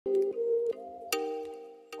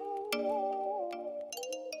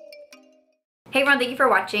Hey everyone, thank you for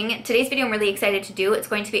watching. Today's video I'm really excited to do. It's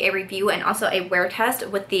going to be a review and also a wear test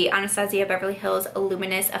with the Anastasia Beverly Hills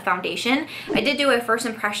Luminous Foundation. I did do a first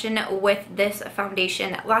impression with this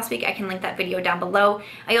foundation last week. I can link that video down below.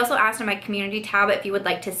 I also asked in my community tab if you would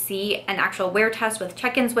like to see an actual wear test with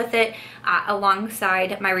check-ins with it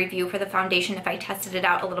alongside my review for the foundation if I tested it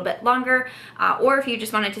out a little bit longer, or if you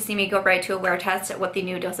just wanted to see me go right to a wear test with the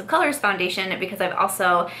new Dose of Colors foundation, because I've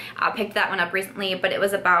also picked that one up recently, but it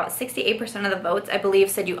was about 68% of the votes, I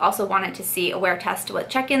believe, said you also wanted to see a wear test with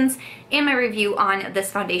check-ins and my review on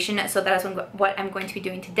this foundation. So that is what I'm going to be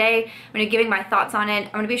doing today. I'm going to be giving my thoughts on it.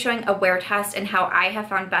 I'm going to be showing a wear test and how I have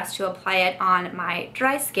found best to apply it on my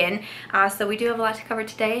dry skin. So we do have a lot to cover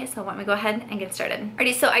today, so why don't we go ahead and get started.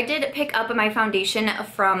 Alrighty, so I did pick up my foundation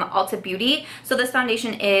from Ulta Beauty. So this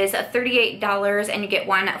foundation is $38 and you get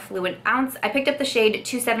 1 fluid ounce. I picked up the shade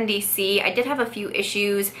 270C. I did have a few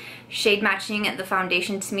issues shade matching the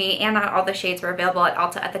foundation to me, and not all the shades were available at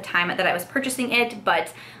Ulta at the time that I was purchasing it,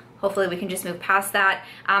 but hopefully we can just move past that.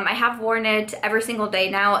 I have worn it every single day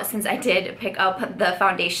now since I did pick up the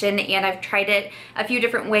foundation, and I've tried it a few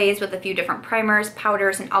different ways with a few different primers,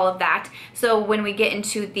 powders, and all of that. So when we get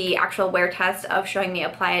into the actual wear test of showing me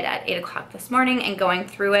apply it at 8 o'clock this morning and going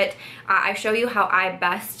through it, I show you how I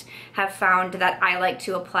best have found that I like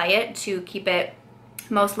to apply it to keep it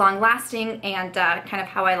most long lasting, and kind of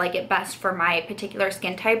how I like it best for my particular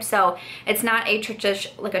skin type. So it's not a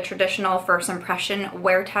traditional first impression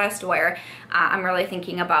wear test where I'm really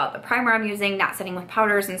thinking about the primer I'm using, not setting with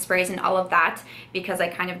powders and sprays and all of that, because I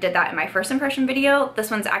kind of did that in my first impression video.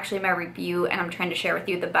 This one's actually my review, and I'm trying to share with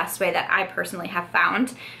you the best way that I personally have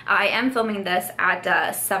found. I am filming this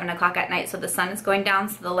at 7 o'clock at night, so the sun is going down,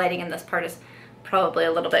 so the lighting in this part is probably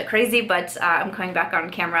a little bit crazy, but I'm coming back on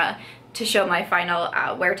camera to show my final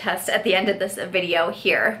wear test at the end of this video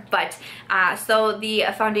here. But so the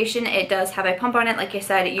foundation, it does have a pump on it. Like I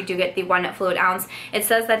said, you do get the 1 fluid ounce. It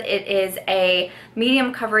says that it is a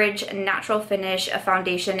medium coverage natural finish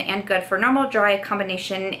foundation and good for normal, dry,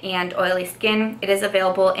 combination, and oily skin. It is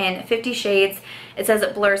available in 50 shades. It says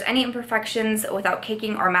it blurs any imperfections without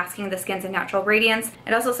caking or masking the skin's natural radiance.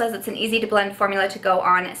 It also says it's an easy to blend formula to go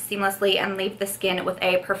on seamlessly and leave the skin with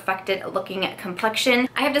a perfected looking complexion.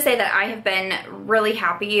 I have to say that I have been really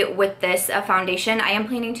happy with this foundation. I am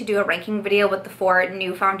planning to do a ranking video with the 4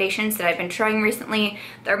 new foundations that I've been trying recently.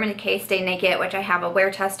 The Urban Decay Stay Naked, which I have a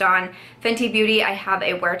wear test on. Fenty Beauty, I have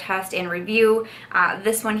a wear test and review.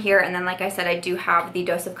 This one here, and then like I said, I do have the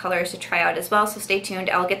Dose of Colors to try out as well, so stay tuned.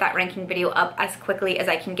 I'll get that ranking video up as quickly as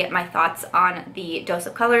I can get my thoughts on the Dose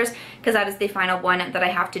of Colors, because that is the final one that I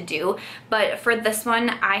have to do. But for this one,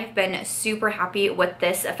 I have been super happy with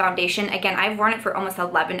this foundation. Again, I've worn it for almost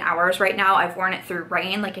 11 hours right now. I've worn it through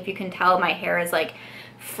rain. Like, if you can tell, my hair is like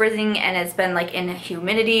frizzing, and it's been like in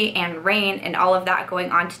humidity and rain and all of that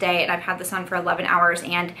going on today, and I've had this on for 11 hours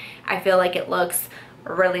and I feel like it looks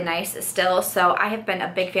really nice still. So I have been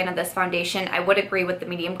a big fan of this foundation. I would agree with the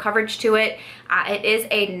medium coverage to it. It is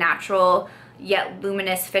a natural yet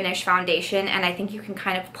luminous finish foundation, and I think you can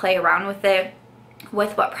kind of play around with it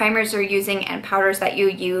with what primers you're using and powders that you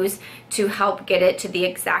use to help get it to the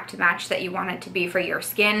exact match that you want it to be for your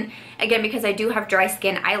skin. Again, because I do have dry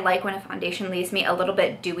skin, I like when a foundation leaves me a little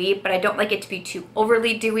bit dewy, but I don't like it to be too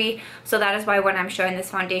overly dewy. So that is why when I'm showing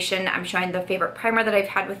this foundation, I'm showing the favorite primer that I've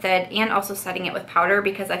had with it and also setting it with powder,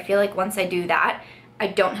 because I feel like once I do that, I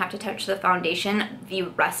don't have to touch the foundation the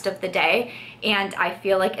rest of the day, and I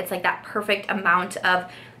feel like it's like that perfect amount of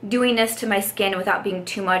dewiness to my skin without being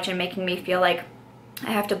too much and making me feel like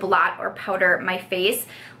I have to blot or powder my face.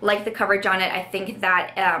 Like the coverage on it, I think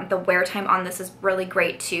that the wear time on this is really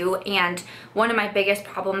great too. And one of my biggest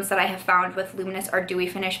problems that I have found with luminous or dewy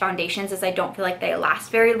finish foundations is I don't feel like they last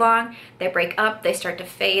very long. They break up, they start to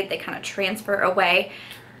fade, they kind of transfer away.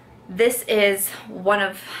 This is one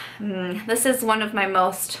of my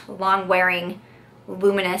most long-wearing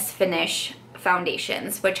luminous finish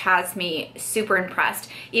foundations, which has me super impressed.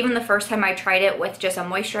 Even the first time I tried it with just a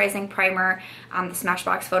moisturizing primer, the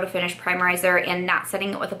Smashbox Photo Finish Primerizer, and not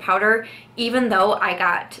setting it with a powder, even though I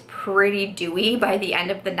got pretty dewy by the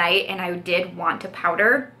end of the night and I did want to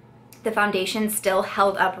powder, the foundation still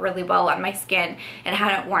held up really well on my skin. It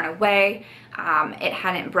hadn't worn away. It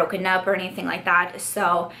hadn't broken up or anything like that.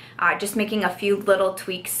 So just making a few little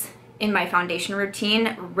tweaks in my foundation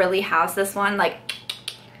routine really has this one like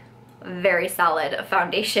very solid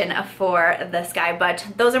foundation for this guy. But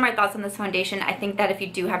those are my thoughts on this foundation. I think that if you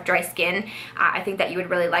do have dry skin, I think that you would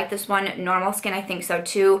really like this one. Normal skin, I think so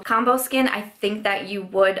too. Combo skin, I think that you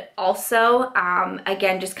would also.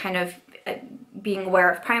 Again, just kind of being aware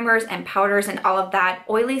of primers and powders and all of that.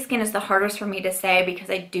 Oily skin is the hardest for me to say because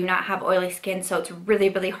I do not have oily skin, so it's really,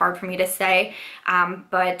 really hard for me to say.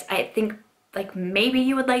 But I think like maybe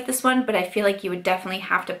you would like this one, but I feel like you would definitely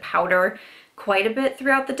have to powder quite a bit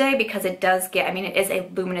throughout the day because it does get, I mean, it is a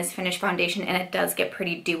luminous finish foundation and it does get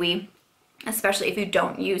pretty dewy, especially if you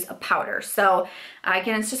don't use a powder. So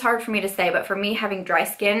again, it's just hard for me to say, but for me having dry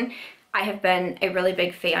skin, I have been a really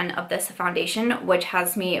big fan of this foundation, which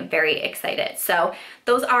has me very excited. So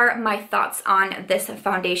those are my thoughts on this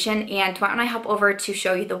foundation, and why don't I hop over to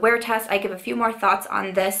show you the wear test. I give a few more thoughts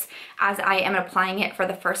on this as I am applying it for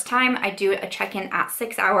the first time. I do a check-in at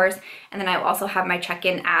 6 hours, and then I will also have my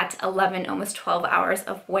check-in at 11, almost 12 hours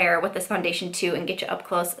of wear with this foundation too, and get you up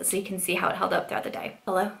close so you can see how it held up throughout the day.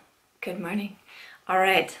 Hello, good morning. All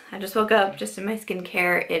right, I just woke up, just in my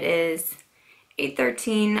skincare. It is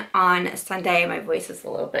 8:13 on Sunday. My voice is a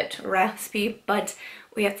little bit raspy, but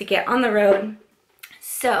we have to get on the road.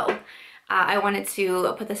 So I wanted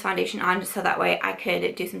to put this foundation on just so that way I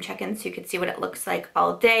could do some check-ins so you could see what it looks like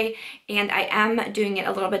all day. And I am doing it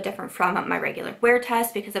a little bit different from my regular wear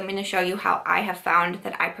test because I'm going to show you how I have found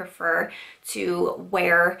that I prefer to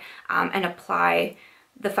wear and apply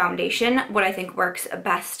the foundation, what I think works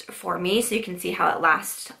best for me, so you can see how it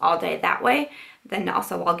lasts all day that way. Then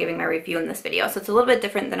also while giving my review in this video. So it's a little bit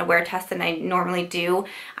different than a wear test than I normally do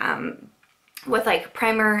with like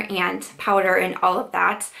primer and powder and all of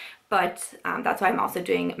that. But that's why I'm also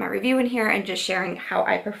doing my review in here and just sharing how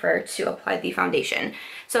I prefer to apply the foundation.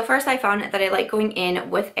 So first I found that I like going in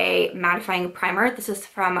with a mattifying primer. This is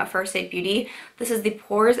from First Beauty. This is the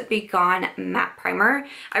Pores Be Gone Matte Primer.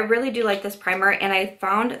 I really do like this primer, and I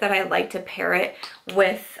found that I like to pair it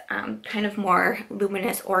with kind of more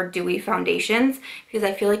luminous or dewy foundations because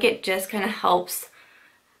I feel like it just kind of helps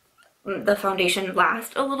the foundation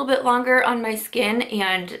last a little bit longer on my skin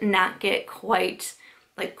and not get quite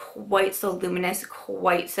so luminous,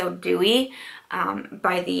 quite so dewy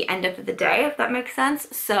by the end of the day, if that makes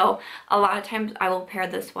sense. So a lot of times I will pair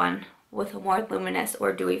this one with a more luminous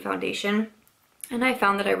or dewy foundation, and I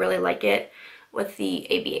found that I really like it with the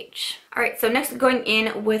ABH. All right, so next going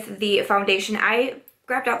in with the foundation, I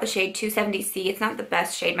grabbed out the shade 270C. It's not the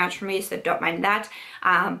best shade match for me, so don't mind that.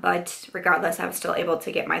 But regardless, I was still able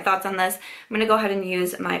to get my thoughts on this. I'm gonna go ahead and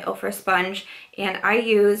use my Ofra Sponge, and I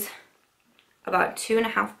use about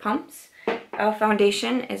 2.5 pumps of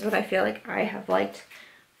foundation is what I feel like I have liked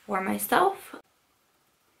for myself.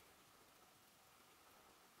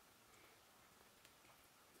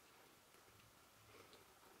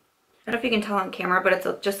 I don't know if you can tell on camera, but it's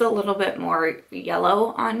just a little bit more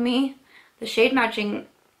yellow on me. The shade matching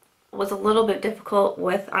was a little bit difficult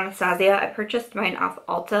with Anastasia. I purchased mine off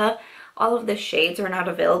Ulta. All of the shades are not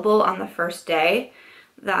available on the first day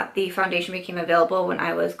that the foundation became available when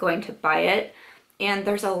I was going to buy it. And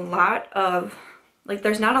there's a lot of, like,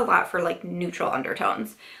 there's not a lot for like neutral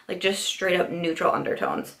undertones, like just straight up neutral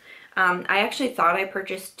undertones. I actually thought I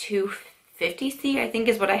purchased 250C, I think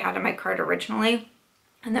is what I had in my cart originally.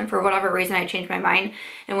 And then for whatever reason I changed my mind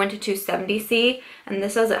and went to 270C, and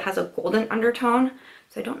this says it has a golden undertone.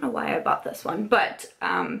 So I don't know why I bought this one, but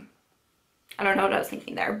I don't know what I was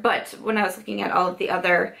thinking there. But when I was looking at all of the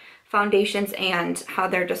other foundations and how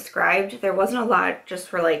they're described, there wasn't a lot just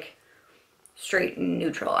for like straight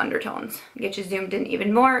neutral undertones. Get you zoomed in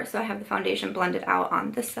even more. So I have the foundation blended out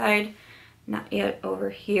on this side, not yet over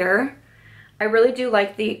here. I really do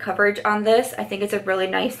like the coverage on this. I think it's a really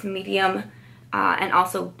nice medium and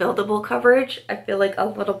also buildable coverage. I feel like a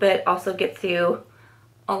little bit also gets you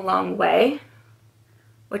a long way,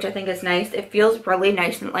 which I think is nice. It feels really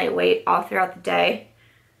nice and lightweight all throughout the day,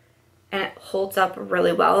 and it holds up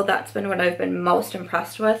really well. That's been what I've been most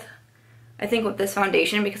impressed with, I think, with this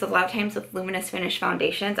foundation, because a lot of times with luminous finish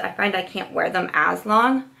foundations, I find I can't wear them as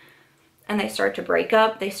long and they start to break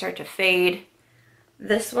up, they start to fade.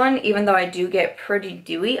 This one, even though I do get pretty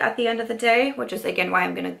dewy at the end of the day, which is again why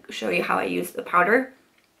I'm going to show you how I use the powder,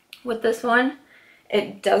 with this one,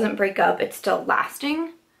 it doesn't break up, it's still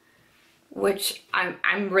lasting, which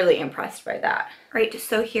I'm really impressed by that. Right,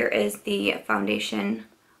 so here is the foundation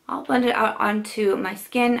all blended out onto my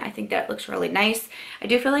skin. I think that looks really nice. I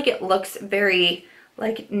do feel like it looks very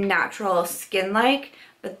like natural skin-like,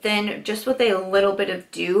 but then just with a little bit of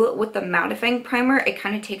dew with the mattifying primer, it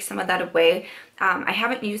kind of takes some of that away. I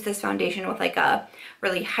haven't used this foundation with like a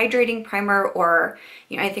really hydrating primer or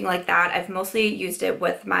anything like that. I've mostly used it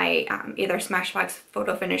with my either Smashbox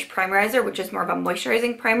Photo Finish Primerizer, which is more of a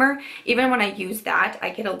moisturizing primer. Even when I use that, I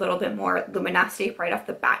get a little bit more luminosity right off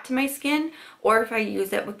the bat to my skin. Or if I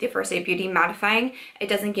use it with the First Beauty mattifying, it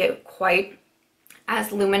doesn't get quite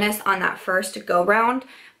as luminous on that first go round,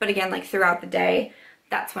 but again, like throughout the day,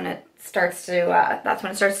 that's when it starts to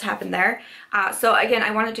happen there. So again,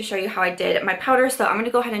 I wanted to show you how I did my powder. So I'm going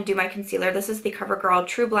to go ahead and do my concealer. This is the CoverGirl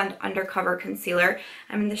True Blend Undercover Concealer.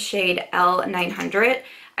 I'm in the shade L900.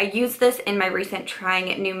 I used this in my recent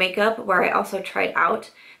trying new makeup, where I also tried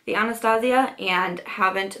out the Anastasia, and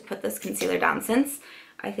haven't put this concealer down since.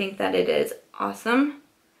 I think that it is awesome.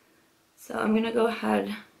 So I'm going to go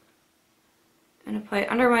ahead and apply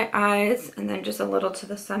it under my eyes, and then just a little to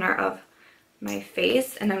the center of my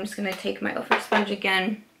face. And I'm just going to take my Ofra Sponge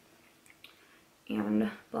again and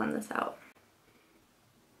blend this out.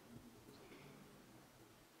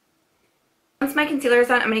 Once my concealer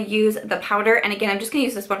is on, I'm going to use the powder, and again, I'm just going to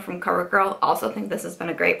use this one from CoverGirl. Also think this has been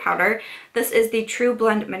a great powder. This is the True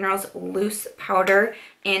Blend Minerals Loose Powder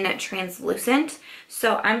in Translucent.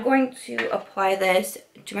 So I'm going to apply this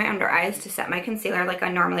to my under eyes to set my concealer like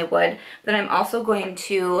I normally would. Then I'm also going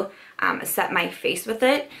to set my face with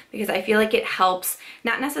it, because I feel like it helps,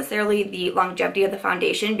 not necessarily the longevity of the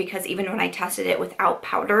foundation, because even when I tested it without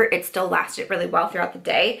powder, it still lasted really well throughout the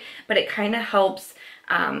day, but it kind of helps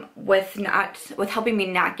with helping me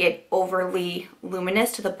not get overly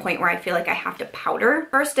luminous to the point where I feel like I have to powder.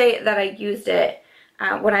 First day that I used it,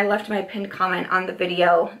 when I left my pinned comment on the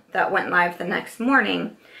video that went live the next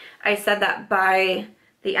morning, I said that by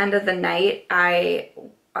the end of the night, I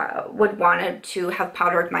would wanted to have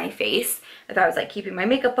powdered my face. If I was like keeping my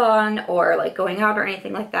makeup on or like going out or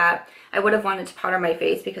anything like that, I would have wanted to powder my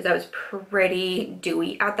face because I was pretty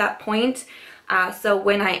dewy at that point. So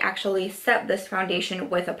when I actually set this foundation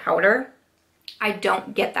with a powder, I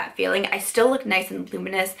don't get that feeling. I still look nice and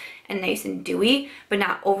luminous and nice and dewy, but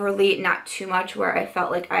not overly, not too much where I felt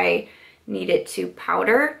like I needed to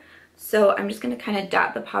powder. So I'm just going to kind of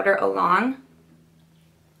dot the powder along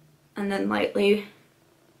and then lightly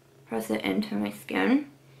press it into my skin.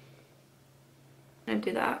 And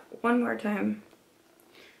do that one more time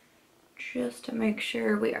just to make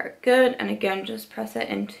sure we are good. And again, just press it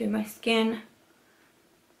into my skin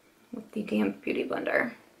with the damp beauty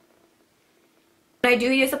blender. I do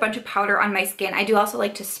use a bunch of powder on my skin. I do also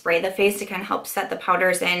like to spray the face to kind of help set the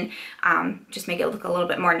powders in, just make it look a little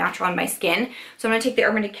bit more natural on my skin. So I'm going to take the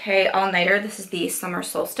Urban Decay All Nighter. This is the Summer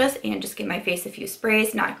Solstice, and just give my face a few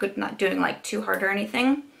sprays. Not doing like too hard or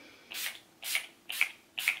anything.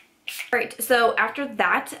 Alright, so after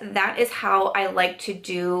that, that is how I like to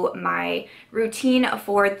do my routine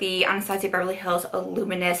for the Anastasia Beverly Hills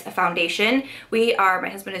Luminous Foundation. My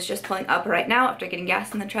husband is just pulling up right now after getting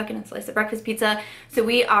gas in the truck and a slice of breakfast pizza. So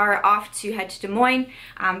we are off to head to Des Moines.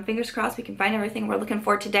 Fingers crossed we can find everything we're looking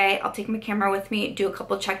for today. I'll take my camera with me, do a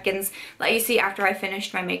couple check-ins, let you see after I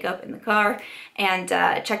finished my makeup in the car, and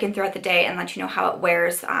check in throughout the day and let you know how it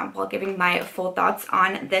wears while giving my full thoughts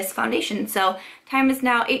on this foundation. So time is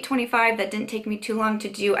now 8:25. That didn't take me too long to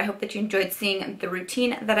do. I hope that you enjoyed seeing the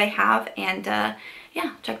routine that I have, and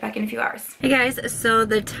yeah, check back in a few hours. Hey guys, so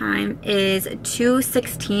the time is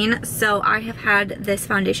 2:16. So I have had this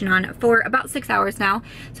foundation on for about 6 hours now.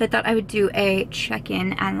 So I thought I would do a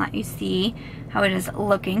check-in and let you see how it is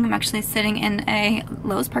looking. I'm actually sitting in a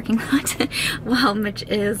Lowe's parking lot while Mitch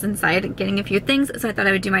is inside getting a few things. So I thought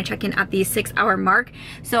I would do my check-in at the 6 hour mark.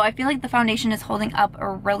 So I feel like the foundation is holding up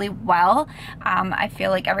really well. I feel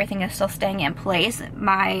like everything is still staying in place.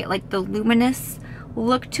 The luminous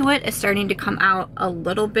look to it is starting to come out a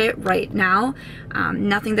little bit right now.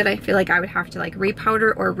 Nothing that I feel like I would have to like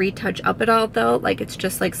repowder or retouch up at all though. Like it's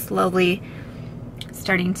just like slowly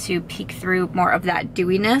starting to peek through more of that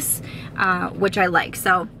dewiness, which I like.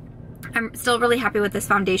 So I'm still really happy with this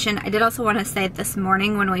foundation. I did also want to say this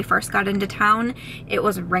morning when we first got into town, it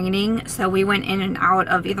was raining. So we went in and out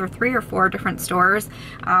of either 3 or 4 different stores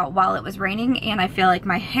while it was raining. And I feel like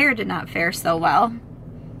my hair did not fare so well.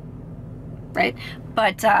 Right?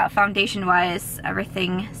 But foundation wise,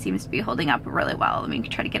 everything seems to be holding up really well. Let me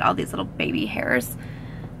try to get all these little baby hairs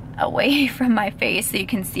away from my face so you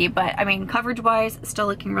can see. But I mean, coverage wise, still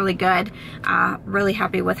looking really good. Really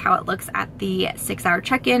happy with how it looks at the 6 hour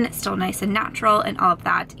check-in. Still nice and natural and all of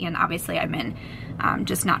that. And obviously I'm in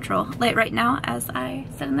just natural light right now as I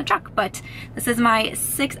sit in the truck. But this is my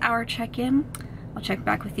 6 hour check-in. I'll check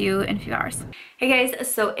back with you in a few hours. Hey guys,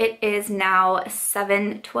 so it is now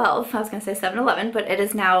 7:12. I was gonna say 7:11, but it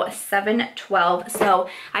is now 7:12. So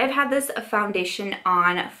I have had this foundation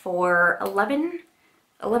on for 11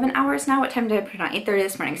 hours now. What time did I put it on? 8:30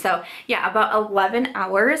 this morning. So yeah, about 11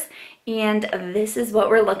 hours. And this is what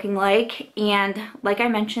we're looking like. And like I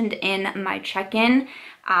mentioned in my check-in,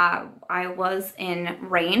 I was in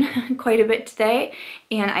rain quite a bit today.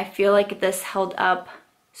 And I feel like this held up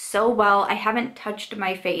so well. I haven't touched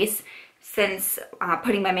my face since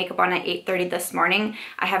putting my makeup on at 8:30 this morning.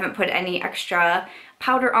 I haven't put any extra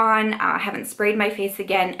powder on, I haven't sprayed my face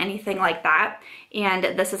again, anything like that.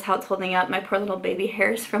 And this is how it's holding up. My poor little baby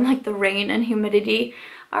hairs from like the rain and humidity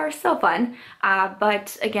are so fun.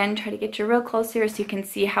 But again, try to get you real close here so you can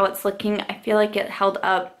see how it's looking. I feel like it held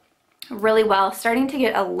up really well. Starting to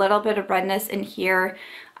get a little bit of redness in here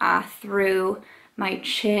through my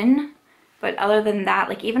chin. But other than that,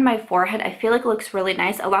 like even my forehead, I feel like it looks really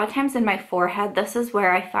nice. A lot of times in my forehead, this is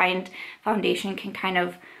where I find foundation can kind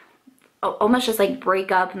of almost just like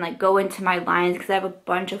break up and like go into my lines, because I have a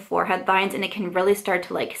bunch of forehead lines and it can really start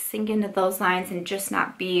to like sink into those lines and just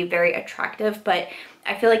not be very attractive. But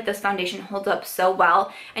I feel like this foundation holds up so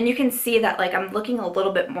well, and you can see that like I'm looking a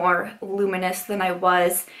little bit more luminous than I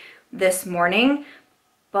was this morning,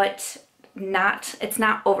 but it's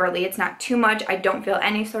not overly, it's not too much. I don't feel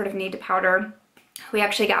any sort of need to powder. We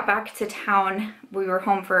actually got back to town. We were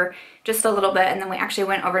home for just a little bit, and then we actually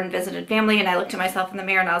went over and visited family, and I looked at myself in the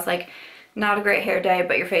mirror and I was like, not a great hair day,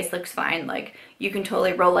 but your face looks fine. Like, you can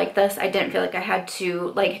totally roll like this. I didn't feel like I had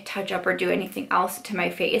to like touch up or do anything else to my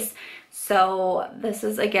face. So this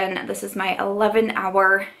is, again, this is my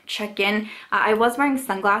 11-hour check-in. I was wearing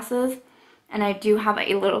sunglasses, and I do have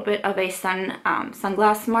a little bit of a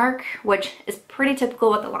sunglass mark, which is pretty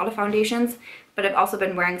typical with a lot of foundations. But I've also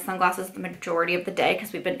been wearing sunglasses the majority of the day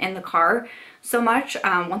because we've been in the car so much.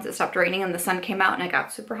 Once it stopped raining and the sun came out and it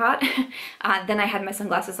got super hot, then I had my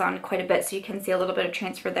sunglasses on quite a bit, so you can see a little bit of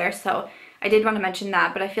transfer there. So I did want to mention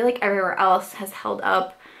that, but I feel like everywhere else has held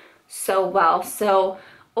up so well. So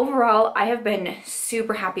overall, I have been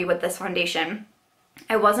super happy with this foundation.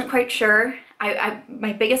 I wasn't quite sure.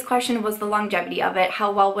 My biggest question was the longevity of it.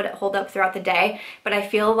 How well would it hold up throughout the day? But I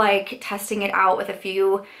feel like testing it out with a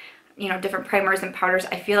few, you know, different primers and powders,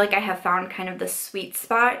 I feel like I have found kind of the sweet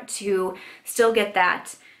spot to still get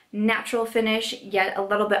that natural finish, yet a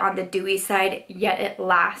little bit on the dewy side, yet it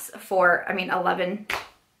lasts for, I mean, 11,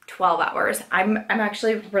 12 hours. I'm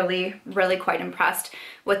actually really quite impressed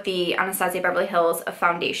with the Anastasia Beverly Hills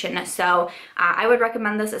foundation. So I would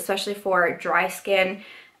recommend this, especially for dry skin.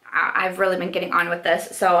 I've really been getting on with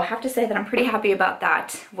this, so I have to say that I'm pretty happy about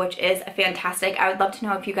that, which is fantastic. I would love to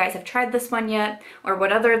know if you guys have tried this one yet, or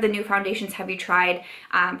what other the new foundations have you tried.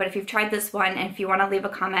 But if you've tried this one, and if you want to leave a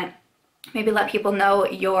comment, maybe let people know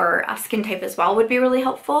your skin type as well, would be really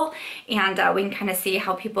helpful, and we can kind of see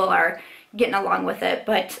how people are getting along with it.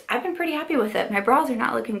 But I've been pretty happy with it. My brows are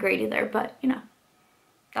not looking great either, but you know,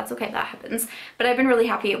 that's okay, that happens. But I've been really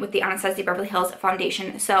happy with the Anastasia Beverly Hills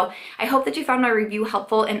foundation. So I hope that you found my review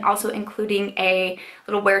helpful, and also including a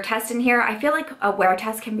little wear test in here. I feel like a wear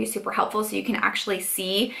test can be super helpful, so you can actually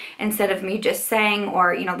see, instead of me just saying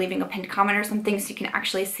or, you know, leaving a pinned comment or something, so you can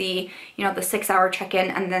actually see, you know, the 6-hour check-in,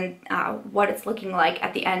 and then what it's looking like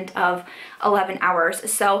at the end of 11 hours.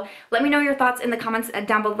 So let me know your thoughts in the comments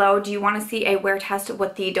down below. Do you want to see a wear test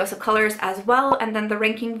with the dose of colors as well, and then the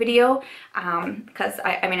ranking video? Because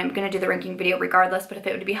I mean, I'm going to do the ranking video regardless, but if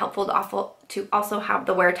it would be helpful to also have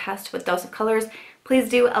the wear test with dose of colors, please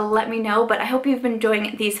do let me know. But I hope you've been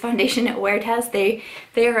enjoying these foundation wear tests. They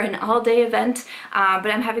are an all-day event,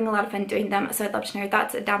 but I'm having a lot of fun doing them, so I'd love to know your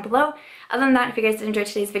thoughts down below. Other than that, if you guys did enjoy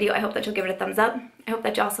today's video, I hope that you'll give it a thumbs up. I hope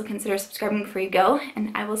that you also consider subscribing before you go,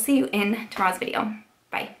 and I will see you in tomorrow's video.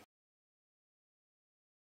 Bye.